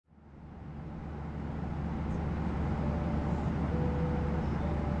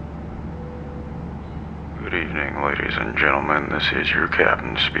Good evening, ladies and gentlemen. This is your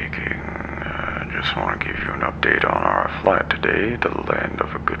captain speaking. I just want to give you an update on our flight today to the land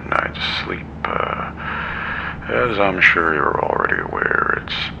of a good night's sleep. As I'm sure you're already aware,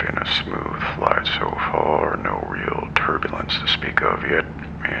 it's been a smooth flight so far, no real turbulence to speak of yet,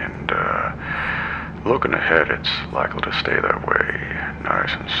 and looking ahead, it's likely to stay that way,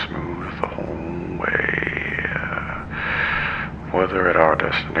 nice and smooth the whole way. Weather at our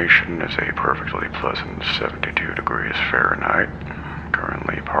destination is a perfectly pleasant 72 degrees Fahrenheit,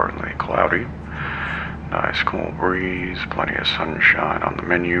 currently partly cloudy. Nice cool breeze, plenty of sunshine on the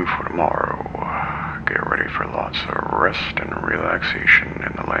menu for tomorrow. Get ready for lots of rest and relaxation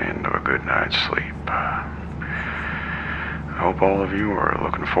in the land of a good night's sleep. I hope all of you are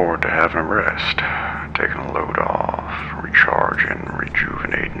looking forward to having rest, taking a load off, recharging,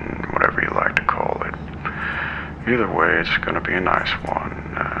 rejuvenating, whatever you like to call it. Either way, it's going to be a nice one.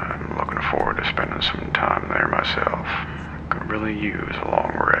 I'm looking forward to spending some time there myself. Could really use a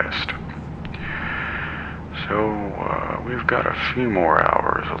long rest. So, we've got a few more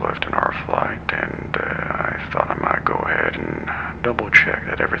hours left in our flight, and I thought I might go ahead and double check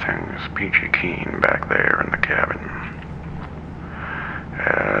that everything's peachy keen back there in the cabin.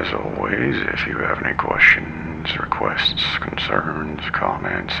 As always, if you have any questions, requests, concerns,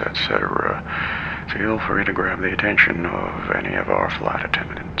 comments, etc., feel free to grab the attention of any of our flight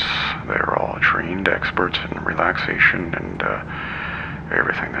attendants. They're all trained experts in relaxation and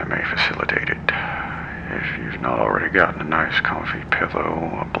everything that may facilitate it. If you've not already gotten a nice comfy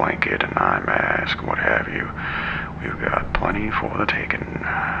pillow, a blanket, an eye mask, what have you, we've got plenty for the taking.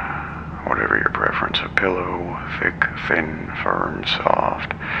 Whatever your preference of pillow, thick, thin, firm,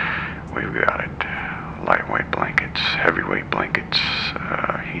 soft, we've got it. Lightweight blankets, heavyweight blankets,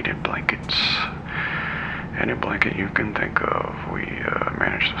 heated blankets, any blanket you can think of. We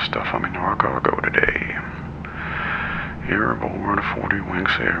managed to stuff them in our cargo today. Here aboard 40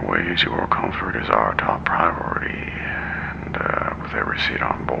 Winks Airways, your comfort is our top priority, and with every seat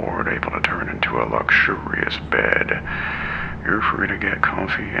on board able to turn into a luxurious bed, you're free to get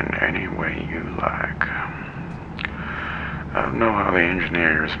comfy in any way you like. I don't know how the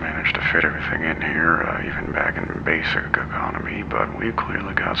engineers managed to fit everything in here, even back in basic economy, but we've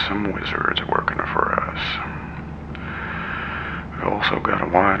clearly got some wizards working for us. We've also got a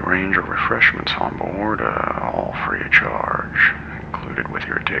wide range of refreshments on board, all free of charge, included with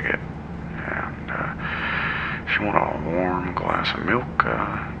your ticket. And if you want a warm glass of milk,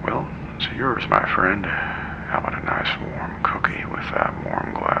 well, it's yours, my friend. How about a nice warm cookie with that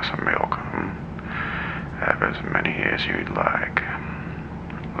warm glass of milk? Have as many as you'd like.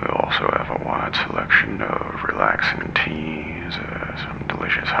 We also have a wide selection of relaxing teas, some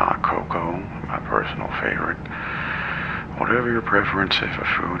delicious hot cocoa, my personal favorite. Whatever your preference, if a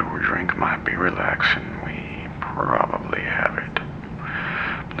food or drink might be relaxing, we probably have it.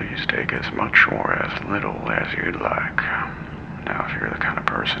 Please take as much or as little as you'd like. Now, if you're the kind of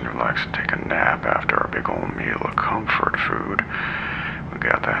person who likes to take a nap after a big old meal of comfort food, we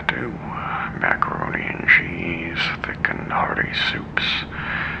got that too. Macaroni and cheese, thick and hearty soups,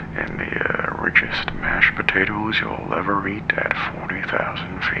 and the richest mashed potatoes you'll ever eat at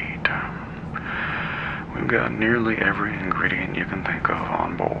 40,000 feet. We've got nearly every ingredient you can think of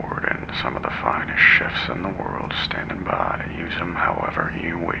on board, and some of the finest chefs in the world standing by to use them however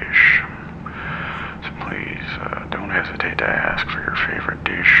you wish. So please, don't hesitate to ask for your favorite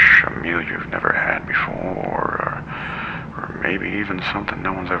dish, a meal you've never had before, or maybe even something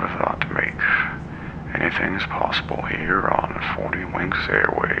no one's ever thought to make. Anything is possible here on 40 Winks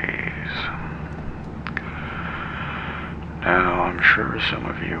Airways. Now, I'm sure some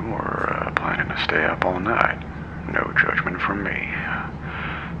of you are planning to stay up all night. No judgment from me.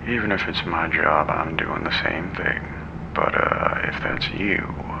 Even if it's my job, I'm doing the same thing. But if that's you,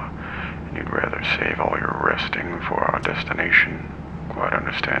 and you'd rather save all your resting for our destination, quite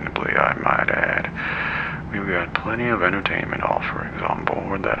understandably, I might add, we've got plenty of entertainment offerings on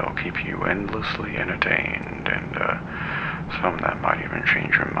board that'll keep you endlessly entertained, and some that might even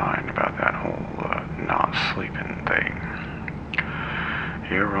change your mind about that whole not sleeping thing.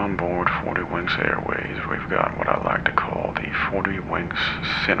 Here on board 40 Winks Airways, we've got what I like to call the 40 Winks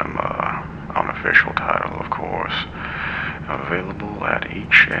Cinema, unofficial title of course, available at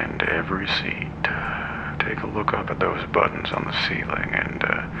each and every seat. Take a look up at those buttons on the ceiling, and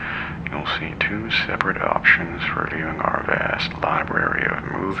you'll see two separate options for viewing our vast library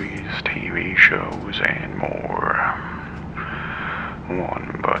of movies, TV shows, and more.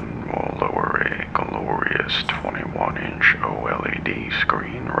 One button will lower a glorious 21-inch OLED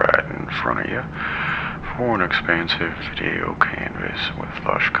screen right in front of you for an expansive video canvas with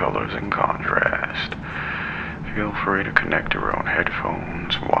lush colors and contrast. Feel free to connect your own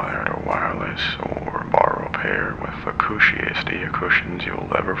headphones, wired or wireless, or borrow a pair with the cushiest ear cushions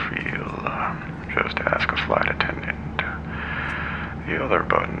you'll ever feel. Just ask a flight attendant. The other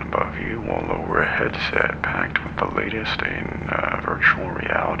button above you will lower a headset packed with the latest in virtual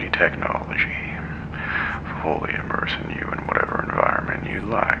reality technology. Fully immersing you in whatever environment you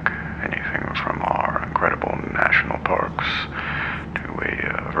like. Anything from our incredible national parks to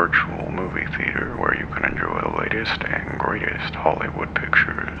a virtual movie theater where you can enjoy the latest and greatest Hollywood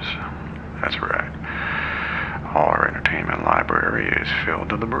pictures. That's right. Our entertainment library is filled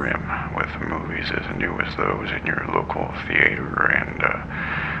to the brim with movies as new as those in your local theater and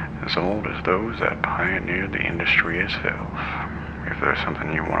as old as those that pioneered the industry itself. If there's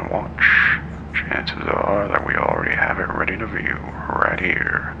something you want to watch, chances are that we already have it ready to view right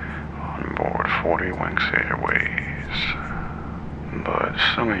here on board 40 Winks Airways. But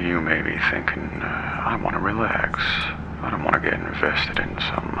some of you may be thinking, I want to relax. I don't want to get invested in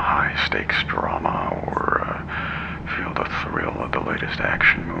some high-stakes drama or feel the thrill of the latest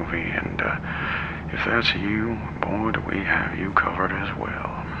action movie, and if that's you, boy, do we have you covered as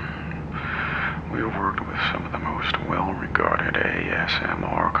well. We've worked with some of the most well-regarded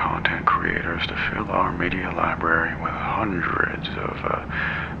ASMR content creators to fill our media library with hundreds of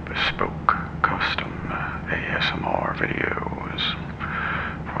bespoke, custom ASMR videos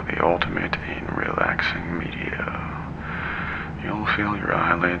for the ultimate in relaxing media. You'll feel your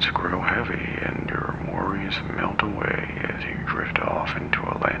eyelids grow heavy and your worries melt away as you drift off into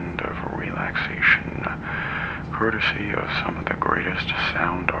a land of relaxation, courtesy of some of the greatest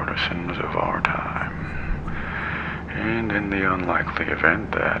sound artisans of our time. And in the unlikely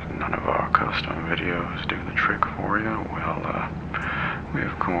event that none of our custom videos do the trick for you, well, we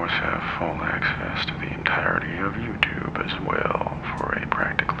of course have full access to the entirety of YouTube as well for a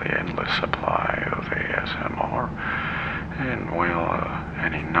practically endless supply of ASMR and, well,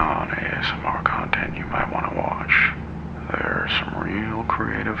 any non-ASMR content you might want to watch. There are some real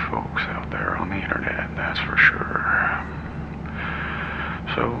creative folks out there on the internet, that's for sure.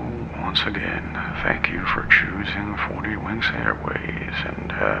 So, once again, thank you for choosing 40 Winks Airways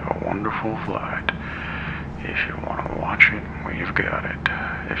and have a wonderful flight. If you want to watch it, we've got it.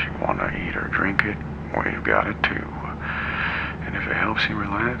 If you want to eat or drink it, we've got it too. And if it helps you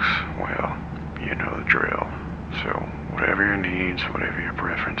relax, well, you know the drill. So, whatever your needs, whatever your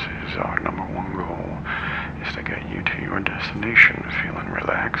preferences, our number one goal is to get you to your destination feeling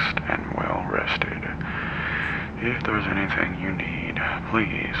relaxed and well rested. If there's anything you need,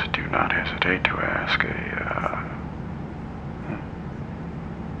 please do not hesitate to ask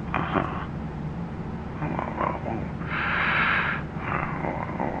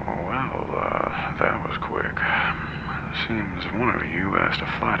that was quick. Seems one of you asked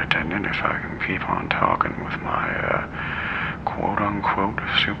a flight attendant if I can keep on talking with my, quote-unquote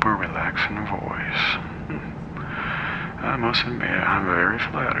super relaxing voice. I must admit, I'm very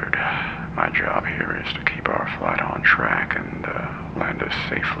flattered. My job here is to keep our flight on track and land us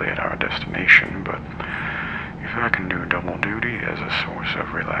safely at our destination, but if I can do double duty as a source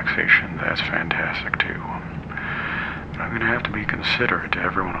of relaxation, that's fantastic too. But I'm going to have to be considerate to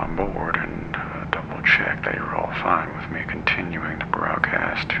everyone on board and double check that you're all fine with me continuing to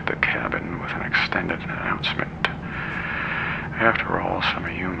broadcast to the cabin with an extended announcement. After all, some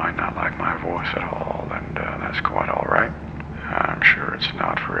of you might not like my voice at all, and that's quite alright. I'm sure it's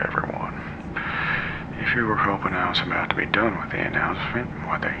not for everyone. If you were hoping I was about to be done with the announcement,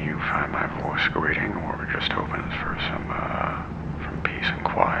 whether you find my voice grating or just hoping for some peace and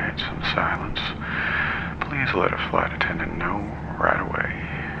quiet, some silence, please let a flight attendant know right away.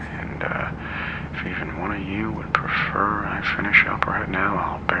 And if even one of you would prefer I finish up right now,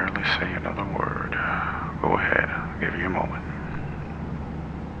 I'll barely say another word. Go ahead, I'll give you a moment.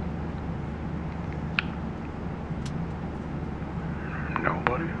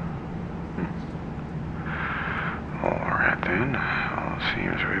 Nobody? Alright then, well, it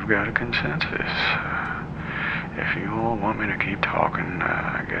seems we've got a consensus. If you all want me to keep talking,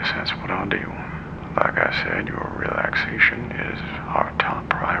 I guess that's what I'll do. Like I said, your relaxation is our top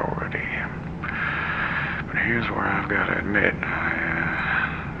priority. But here's where I've got to admit,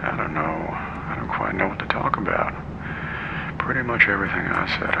 I don't quite know what to talk about. Pretty much everything I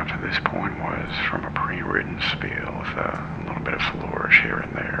said up to this point was from a pre-written spiel with a little bit of flourish here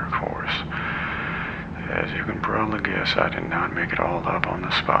and there, of course. As you can probably guess, I did not make it all up on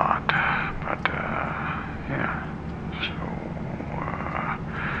the spot. But, yeah. So,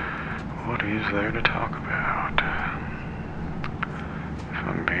 what is there to talk about? If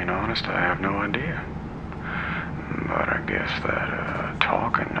I'm being honest, I have no idea. But I guess that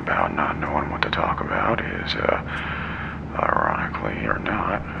talking about not knowing what to talk about is, ironically or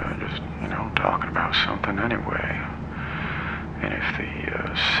not, just, talking about something anyway. And if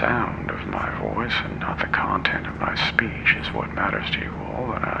the sound of my voice and not the content of my speech is what matters to you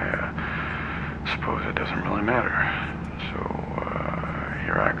all, then I suppose it doesn't really matter. So,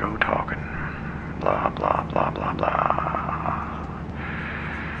 here I go talking. Blah, blah, blah, blah, blah.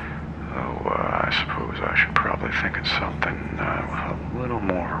 Though, I suppose I should probably think of something with a little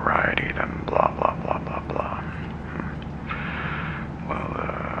more variety than blah, blah, blah, blah, blah. Well,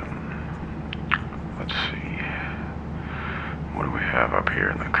 let's see. What do we have up here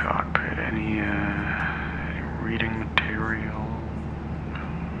in the cockpit? Any reading material?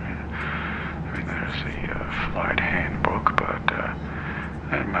 I mean, there's the flight handbook, but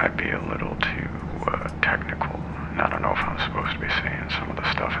that might be a little too technical. I don't know if I'm supposed to be saying some of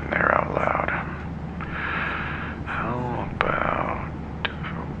the stuff in there out loud. How about...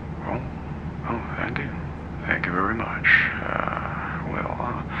 thank you. Thank you very much.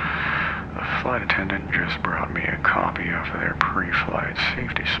 The flight attendant just brought me a copy of their pre-flight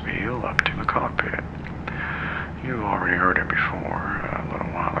safety spiel up to the cockpit. You already heard it before a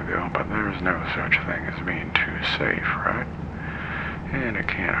little while ago, but there's no such thing as being too safe, right? And it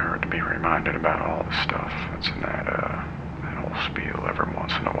can't hurt to be reminded about all the stuff that's in that whole spiel every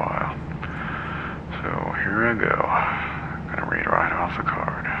once in a while. So here I go. I'm gonna read right off the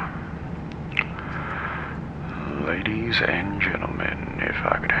card. Ladies and gentlemen, if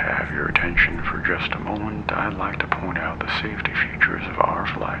I could have your attention for just a moment, I'd like to point out the safety features of our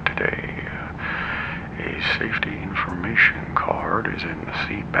flight today. A safety information card is in the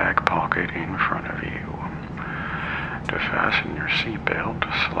seat back pocket in front of you. To fasten your seatbelt,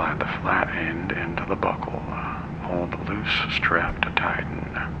 slide the flat end into the buckle. Hold the loose strap to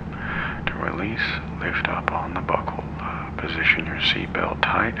tighten. To release, lift up on the buckle. Position your seatbelt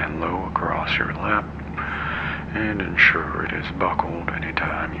tight and low across your lap, and ensure it is buckled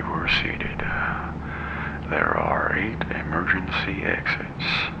anytime you are seated. There are 8 emergency exits,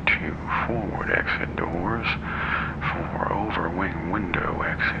 2 forward exit doors, 4 over-wing window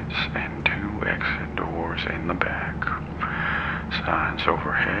exits, and 2 exit doors in the back. Signs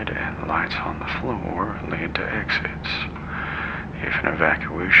overhead and lights on the floor lead to exits. If an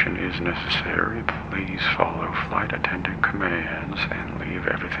evacuation is necessary, please follow flight attendant commands and leave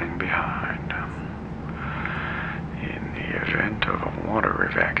everything behind. In the event of a water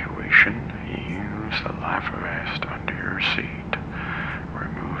evacuation, use the life vest under your seat.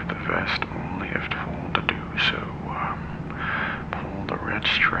 Remove the vest only if told to do so. Pull the red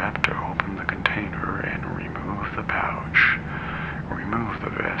strap to open the container and remove the pouch. Remove the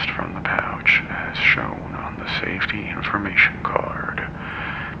vest from the pouch as shown on the safety information card.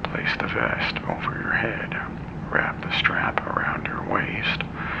 Place the vest over your head. Wrap the strap around your waist.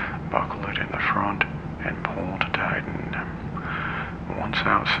 Buckle it in the front and pull to tighten. Once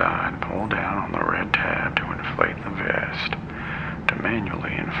outside, pull down on the red tab to inflate the vest. To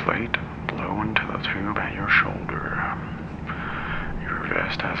manually inflate, blow into the tube at your shoulder. Your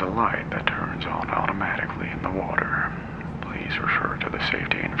vest has a light that turns on automatically in the water. Please refer to the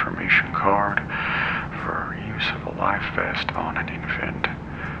safety information card for use of a life vest on an infant.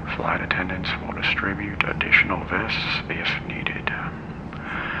 Flight attendants will distribute additional vests if needed.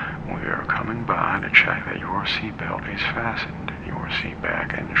 We are coming by to check that your seatbelt is fastened. Your seat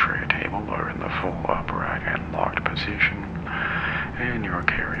back and tray table are in the full upright and locked position, and your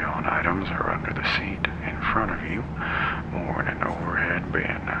carry-on items are under the seat in front of you or in an overhead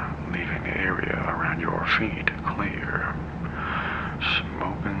bin, leaving the area around your feet clear.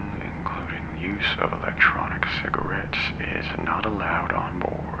 Smoking, including use of electronic cigarettes, is not allowed on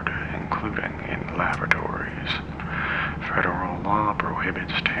board, including in lavatories. Federal law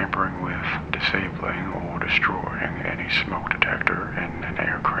prohibits tampering with, disabling, or destroying any smoke detector in an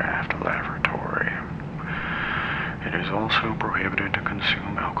aircraft lavatory. It is also prohibited to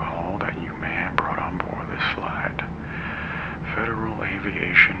consume alcohol that you may have brought on board this flight. Federal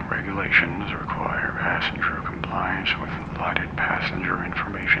aviation regulations require passenger compliance with lighted passenger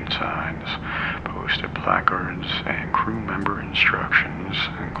information signs, posted placards, and crew member instructions,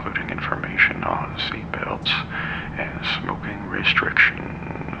 including information on seatbelts and smoking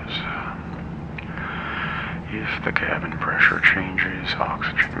restrictions. If the cabin pressure changes,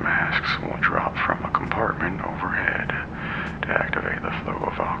 oxygen masks will drop from a compartment overhead. To activate the flow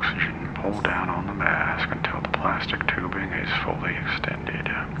of oxygen, pull down on the mask until the plastic tubing is fully extended.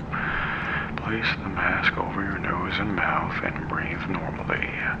 Place the mask over your nose and mouth and breathe normally.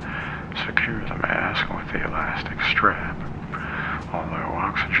 Secure the mask with the elastic strap. Although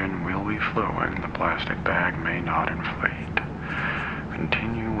oxygen will be flowing, the plastic bag may not inflate.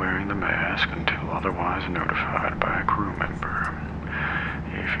 Continue wearing the mask until otherwise notified by a crew member.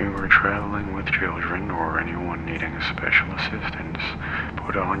 If you are traveling with children or anyone needing special assistance,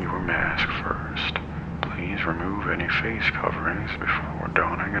 put on your mask first. Please remove any face coverings before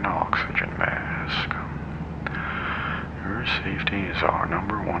donning an oxygen mask. Your safety is our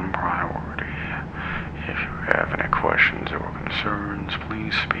 #1 priority. If you have any questions or concerns,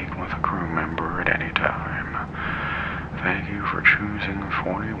 please speak with a crew member at any time. Thank you for choosing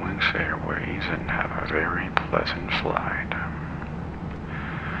 40 Winks Airways and have a very pleasant flight.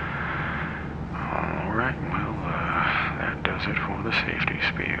 Alright, well, that does it for the safety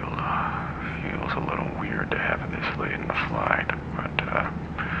spiel. Feels a little weird to have this late in the flight, but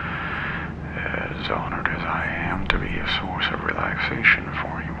as honored as I am to be a source of relaxation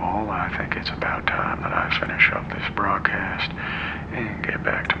for you all, I think it's about time that I finish up this broadcast and get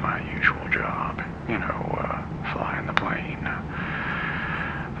back to my usual job. Flying the plane.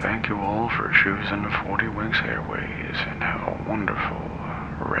 Thank you all for choosing 40 Winks Airways and have a wonderful,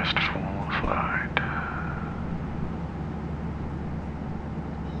 restful flight.